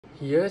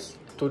Here's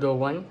to the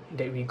one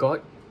that we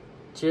got.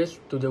 Cheers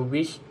to the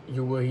wish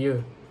you were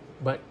here,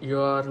 but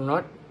you are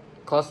not,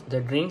 cause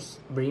the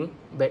drinks bring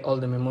back all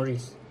the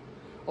memories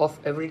of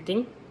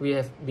everything we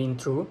have been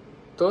through.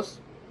 Toast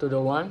to the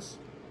ones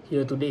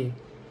here today.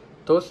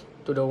 Toast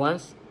to the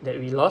ones that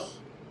we lost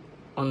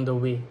on the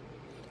way,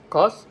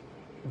 cause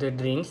the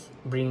drinks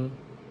bring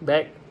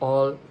back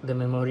all the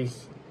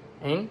memories,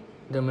 and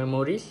the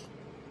memories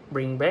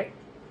bring back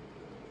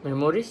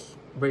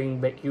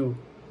you.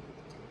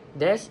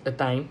 There's a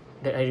time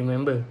that I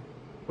remember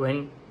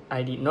when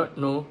I did not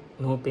know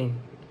no pain,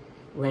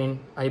 when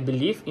I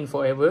believed in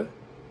forever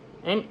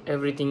and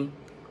everything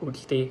would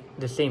stay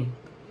the same.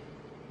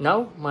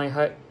 Now my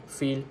heart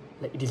feel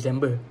like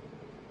December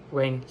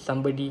when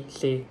somebody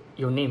say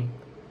your name,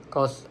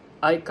 cause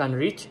I can't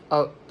reach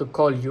out to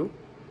call you,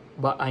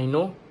 but I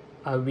know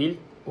I will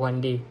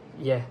one day.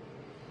 Yeah,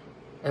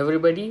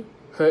 everybody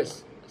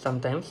hurts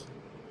sometimes,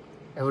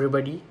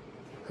 everybody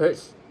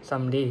hurts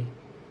someday.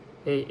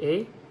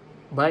 Hey,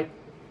 but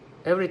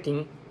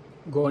everything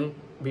gon'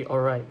 be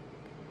alright.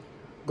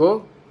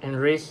 Go and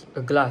raise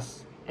a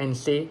glass and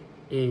say,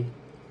 hey,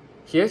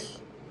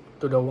 here's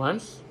to the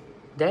ones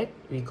that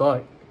we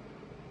got.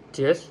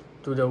 Cheers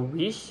to the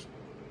wish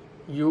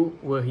you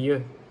were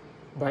here,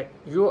 but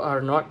you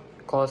are not,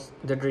 cause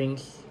the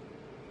drinks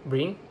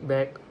bring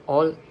back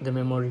all the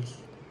memories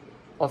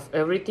of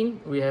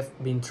everything we have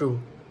been through.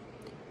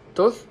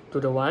 Toast to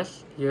the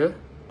ones here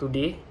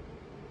today.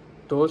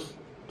 Toast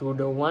to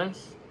the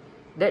ones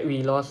that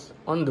we lost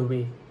on the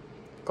way,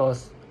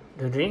 cause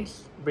the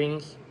drinks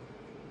brings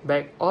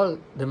back all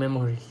the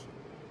memories,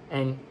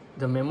 and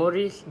the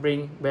memories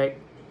bring back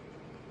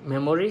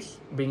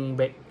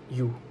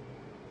you.